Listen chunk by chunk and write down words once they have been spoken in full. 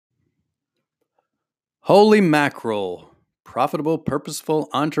Holy mackerel, profitable, purposeful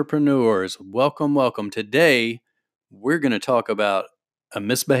entrepreneurs. Welcome, welcome. Today, we're going to talk about a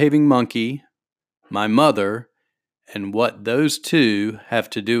misbehaving monkey, my mother, and what those two have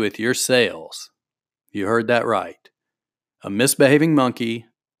to do with your sales. You heard that right. A misbehaving monkey,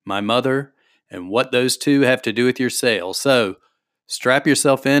 my mother, and what those two have to do with your sales. So, strap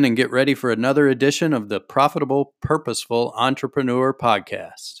yourself in and get ready for another edition of the Profitable, Purposeful Entrepreneur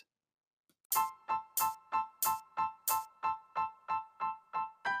Podcast.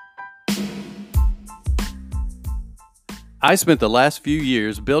 I spent the last few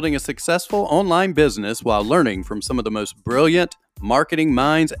years building a successful online business while learning from some of the most brilliant marketing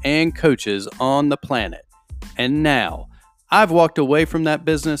minds and coaches on the planet. And now, I've walked away from that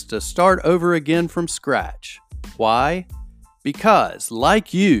business to start over again from scratch. Why? Because,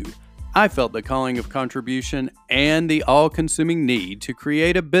 like you, I felt the calling of contribution and the all-consuming need to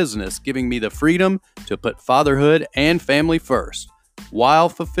create a business giving me the freedom to put fatherhood and family first, while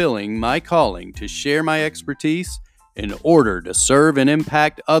fulfilling my calling to share my expertise in order to serve and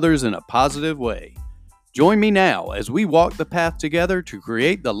impact others in a positive way. Join me now as we walk the path together to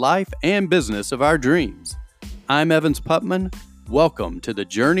create the life and business of our dreams. I'm Evans Putman. Welcome to the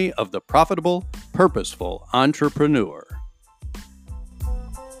journey of the profitable, purposeful entrepreneur.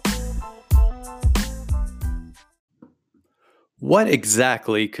 What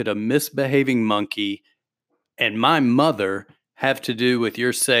exactly could a misbehaving monkey and my mother have to do with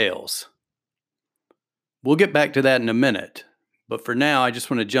your sales? We'll get back to that in a minute. But for now, I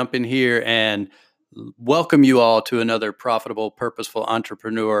just want to jump in here and welcome you all to another Profitable, Purposeful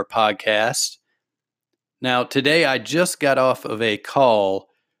Entrepreneur podcast. Now, today I just got off of a call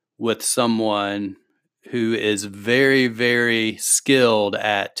with someone who is very, very skilled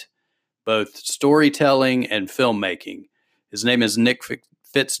at both storytelling and filmmaking. His name is Nick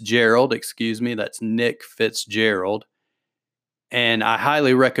Fitzgerald. That's Nick Fitzgerald. And I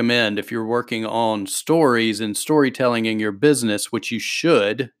highly recommend, if you're working on stories and storytelling in your business, which you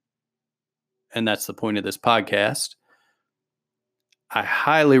should, and that's the point of this podcast, I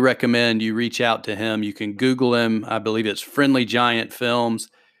highly recommend you reach out to him. You can Google him. I believe it's Friendly Giant Films.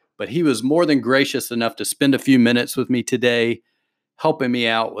 But he was more than gracious enough to spend a few minutes with me today, helping me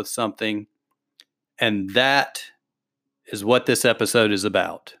out with something. And that is what this episode is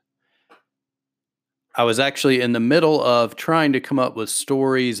about. I was actually in the middle of trying to come up with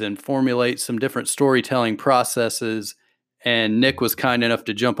stories and formulate some different storytelling processes, and Nick was kind enough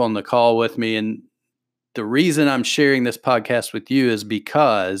to jump on the call with me. And the reason I'm sharing this podcast with you is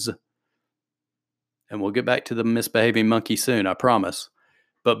because, and we'll get back to the misbehaving monkey soon, I promise,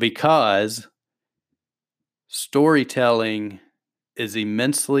 but because storytelling is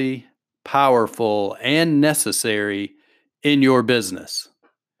immensely powerful and necessary in your business.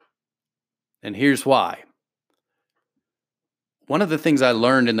 And here's why. One of the things I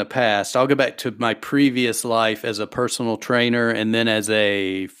learned in the past, I'll go back to my previous life as a personal trainer and then as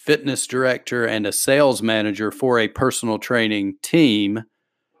a fitness director and a sales manager for a personal training team.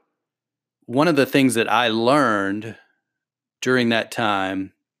 One of the things that I learned during that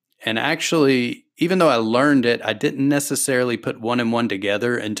time, and actually, even though I learned it, I didn't necessarily put one and one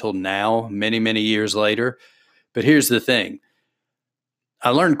together until now, many, many years later. But here's the thing. I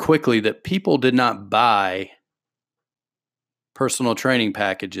learned quickly that people did not buy personal training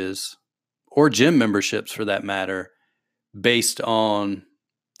packages or gym memberships for that matter based on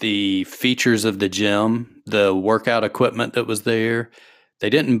the features of the gym, the workout equipment that was there.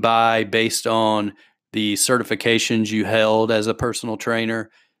 They didn't buy based on the certifications you held as a personal trainer.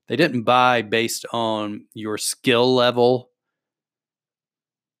 They didn't buy based on your skill level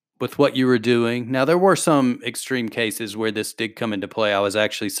with what you were doing. Now, there were some extreme cases where this did come into play. I was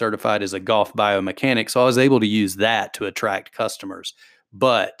actually certified as a golf biomechanic, so I was able to use that to attract customers.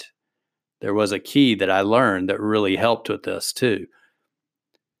 But there was a key that I learned that really helped with this too.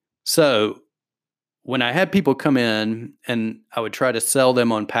 So when I had people come in and I would try to sell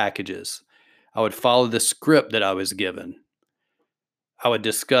them on packages, I would follow the script that I was given. I would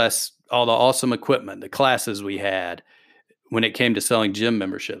discuss all the awesome equipment, the classes we had. When it came to selling gym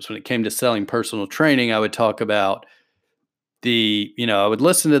memberships, when it came to selling personal training, I would talk about I would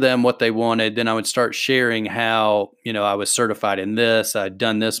listen to them, what they wanted. Then I would start sharing how, I was certified in this. I'd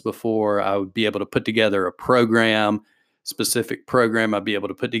done this before. I would be able to put together a program, specific program. I'd be able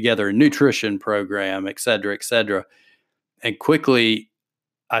to put together a nutrition program, et cetera, et cetera. And quickly,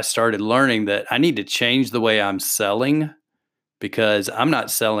 I started learning that I need to change the way I'm selling because I'm not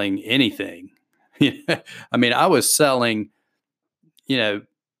selling anything. I was selling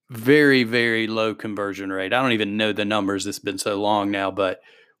very, very low conversion rate. I don't even know the numbers. It's been so long now. But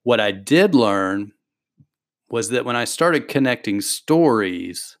what I did learn was that when I started connecting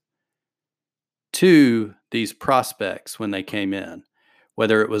stories to these prospects when they came in,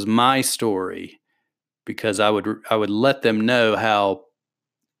 whether it was my story, because I would let them know how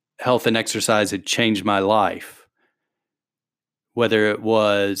health and exercise had changed my life, whether it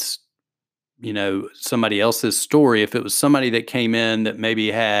was, somebody else's story. If it was somebody that came in that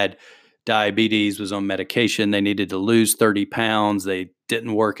maybe had diabetes, was on medication, they needed to lose 30 pounds, they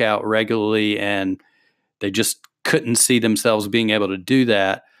didn't work out regularly, and they just couldn't see themselves being able to do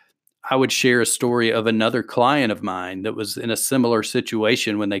that, I would share a story of another client of mine that was in a similar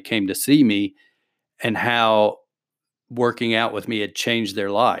situation when they came to see me, and how working out with me had changed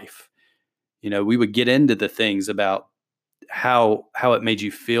their life. We would get into the things about how it made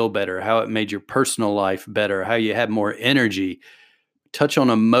you feel better, how it made your personal life better, how you had more energy, touch on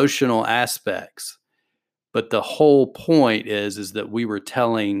emotional aspects. But the whole point is that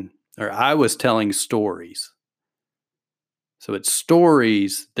I was telling stories. So it's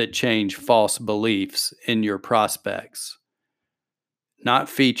stories that change false beliefs in your prospects, not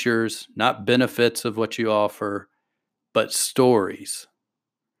features, not benefits of what you offer, but stories.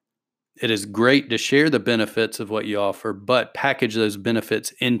 It is great to share the benefits of what you offer, but package those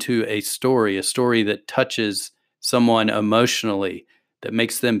benefits into a story that touches someone emotionally, that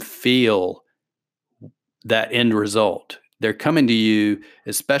makes them feel that end result. They're coming to you,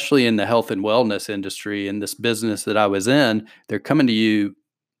 especially in the health and wellness industry, in this business that I was in, they're coming to you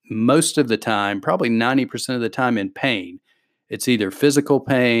most of the time, probably 90% of the time, in pain. It's either physical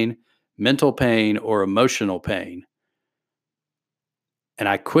pain, mental pain, or emotional pain. And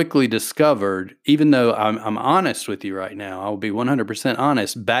I quickly discovered, even though I'm honest with you right now, I'll be 100%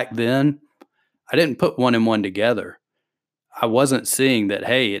 honest. Back then, I didn't put one and one together. I wasn't seeing that,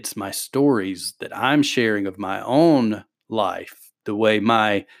 hey, it's my stories that I'm sharing of my own life, the way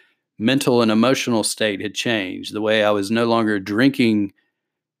my mental and emotional state had changed, the way I was no longer drinking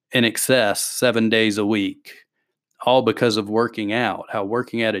in excess 7 days a week, all because of working out, how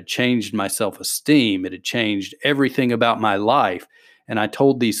working out had changed my self-esteem. It had changed everything about my life. And I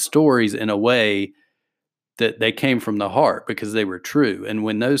told these stories in a way that they came from the heart because they were true. And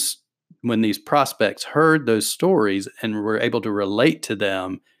when these prospects heard those stories and were able to relate to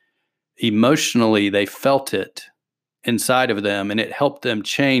them emotionally, they felt it inside of them, and it helped them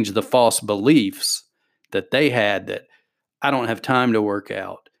change the false beliefs that they had, that I don't have time to work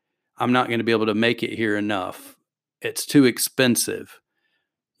out. I'm not going to be able to make it here enough. It's too expensive.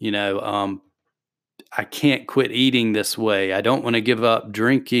 I can't quit eating this way. I don't want to give up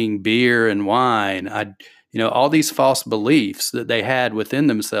drinking beer and wine. All these false beliefs that they had within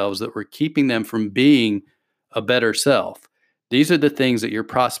themselves that were keeping them from being a better self. These are the things that your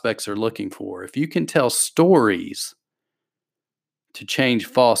prospects are looking for. If you can tell stories to change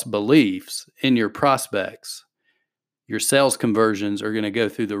false beliefs in your prospects, your sales conversions are going to go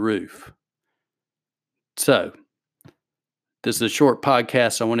through the roof. So, this is a short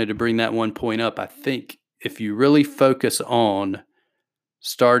podcast. I wanted to bring that one point up. I think if you really focus on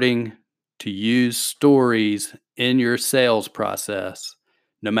starting to use stories in your sales process,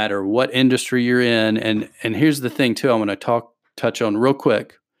 no matter what industry you're in, and here's the thing too, I want to touch on real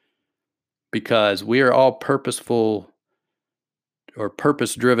quick, because we are all purposeful or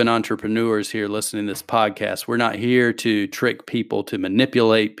purpose-driven entrepreneurs here listening to this podcast. We're not here to trick people, to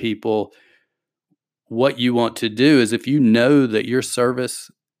manipulate people. What you want to do is, if you know that your service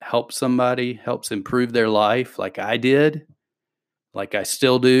helps somebody, helps improve their life, like I did, like I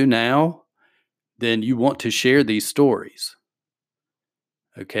still do now, then you want to share these stories.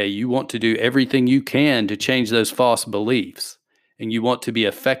 Okay, you want to do everything you can to change those false beliefs, and you want to be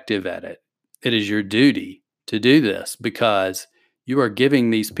effective at it. It is your duty to do this, because you are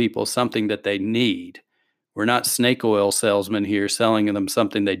giving these people something that they need. We're not snake oil salesmen here selling them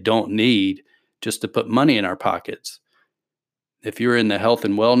something they don't need just to put money in our pockets. If you're in the health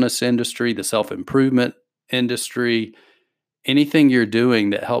and wellness industry, the self-improvement industry, anything you're doing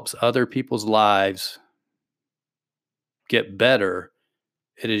that helps other people's lives get better,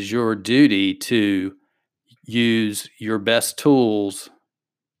 it is your duty to use your best tools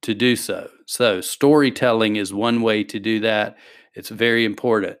to do so. So storytelling is one way to do that. It's very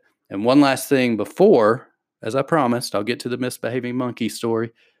important. And one last thing before, as I promised, I'll get to the misbehaving monkey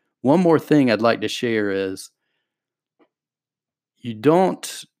story. One more thing I'd like to share is,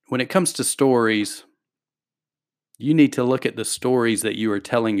 when it comes to stories, you need to look at the stories that you are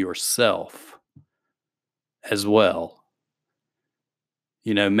telling yourself as well.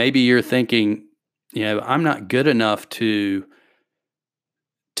 Maybe you're thinking, I'm not good enough to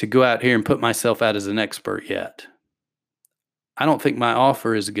go out here and put myself out as an expert yet. I don't think my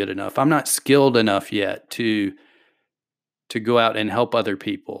offer is good enough. I'm not skilled enough yet to go out and help other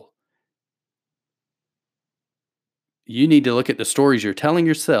people. You need to look at the stories you're telling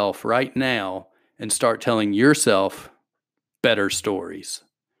yourself right now and start telling yourself better stories.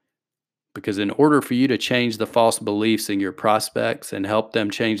 Because in order for you to change the false beliefs in your prospects and help them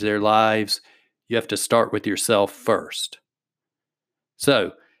change their lives, you have to start with yourself first.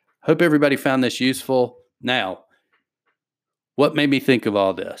 So, hope everybody found this useful. Now, what made me think of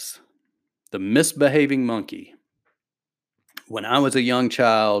all this? The misbehaving monkey. When I was a young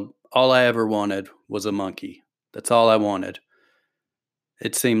child, all I ever wanted was a monkey. That's all I wanted.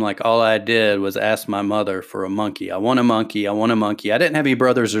 It seemed like all I did was ask my mother for a monkey. I want a monkey. I want a monkey. I didn't have any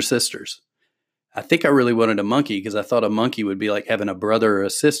brothers or sisters. I think I really wanted a monkey because I thought a monkey would be like having a brother or a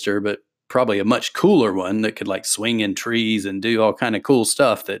sister, but probably a much cooler one that could like swing in trees and do all kind of cool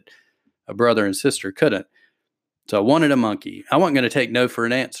stuff that a brother and sister couldn't. So I wanted a monkey. I wasn't going to take no for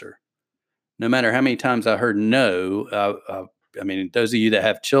an answer. No matter how many times I heard no, I mean, those of you that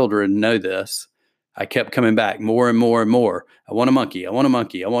have children know this. I kept coming back more and more and more. I want a monkey. I want a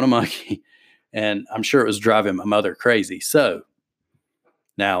monkey. I want a monkey. And I'm sure it was driving my mother crazy. So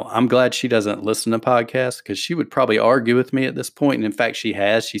now I'm glad she doesn't listen to podcasts because she would probably argue with me at this point. And in fact, she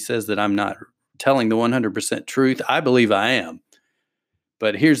has. She says that I'm not telling the 100% truth. I believe I am.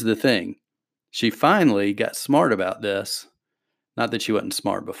 But here's the thing. She finally got smart about this. Not that she wasn't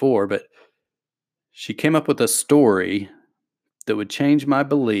smart before, but she came up with a story that would change my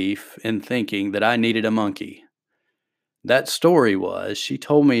belief in thinking that I needed a monkey. That story was, she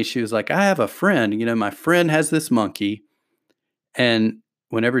told me, she was like, I have a friend, my friend has this monkey. And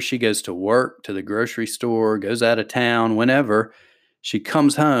whenever she goes to work, to the grocery store, goes out of town, whenever, she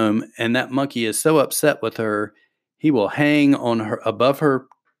comes home and that monkey is so upset with her, he will hang on her above her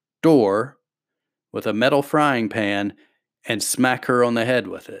door with a metal frying pan and smack her on the head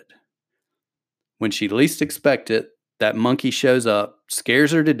with it. When she least expects it, that monkey shows up,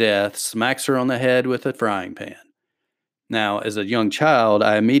 scares her to death, smacks her on the head with a frying pan. Now, as a young child,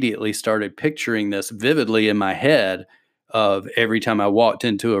 I immediately started picturing this vividly in my head of every time I walked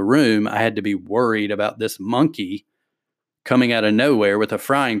into a room, I had to be worried about this monkey coming out of nowhere with a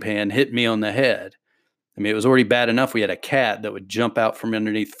frying pan hitting me on the head. I mean, it was already bad enough we had a cat that would jump out from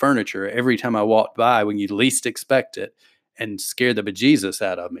underneath furniture every time I walked by when you least expect it and scare the bejesus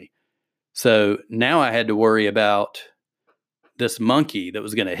out of me. So now I had to worry about this monkey that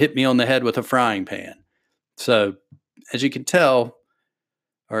was going to hit me on the head with a frying pan. So as you can tell,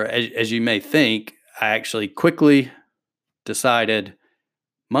 or as you may think, I actually quickly decided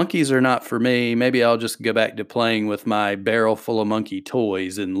monkeys are not for me. Maybe I'll just go back to playing with my barrel full of monkey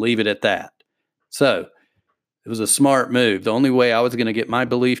toys and leave it at that. So it was a smart move. The only way I was going to get my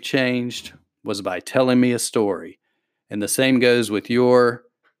belief changed was by telling me a story. And the same goes with your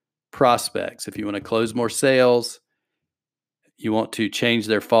prospects. If you want to close more sales, you want to change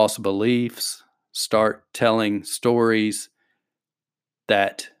their false beliefs, start telling stories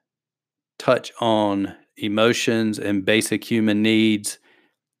that touch on emotions and basic human needs,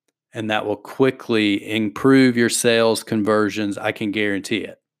 and that will quickly improve your sales conversions. I can guarantee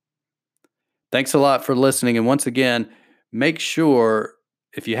it. Thanks a lot for listening. And once again, make sure,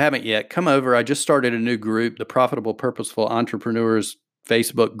 if you haven't yet, come over. I just started a new group, the Profitable Purposeful Entrepreneurs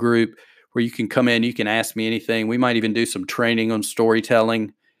Facebook group, where you can come in, you can ask me anything. We might even do some training on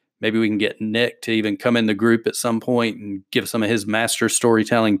storytelling. Maybe we can get Nick to even come in the group at some point and give some of his master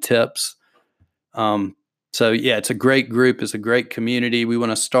storytelling tips. So yeah, it's a great group. It's a great community. We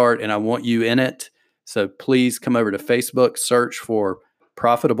want to start, and I want you in it. So please come over to Facebook, search for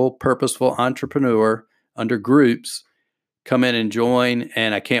Profitable Purposeful Entrepreneur under groups. Come in and join,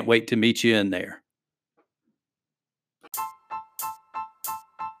 and I can't wait to meet you in there.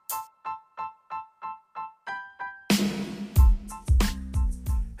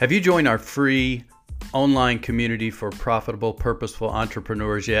 Have you joined our free online community for profitable, purposeful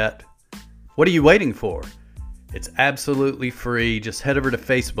entrepreneurs yet? What are you waiting for? It's absolutely free. Just head over to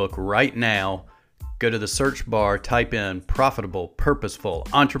Facebook right now. Go to the search bar, type in Profitable, Purposeful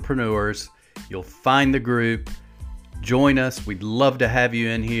Entrepreneurs. You'll find the group. Join us. We'd love to have you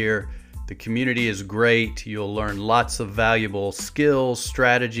in here. The community is great. You'll learn lots of valuable skills,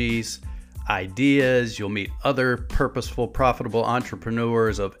 strategies, ideas. You'll meet other purposeful, profitable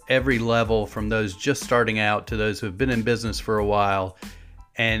entrepreneurs of every level, from those just starting out to those who have been in business for a while.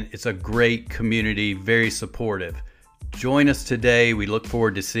 And it's a great community, very supportive. Join us today. We look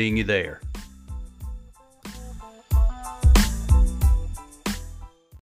forward to seeing you there.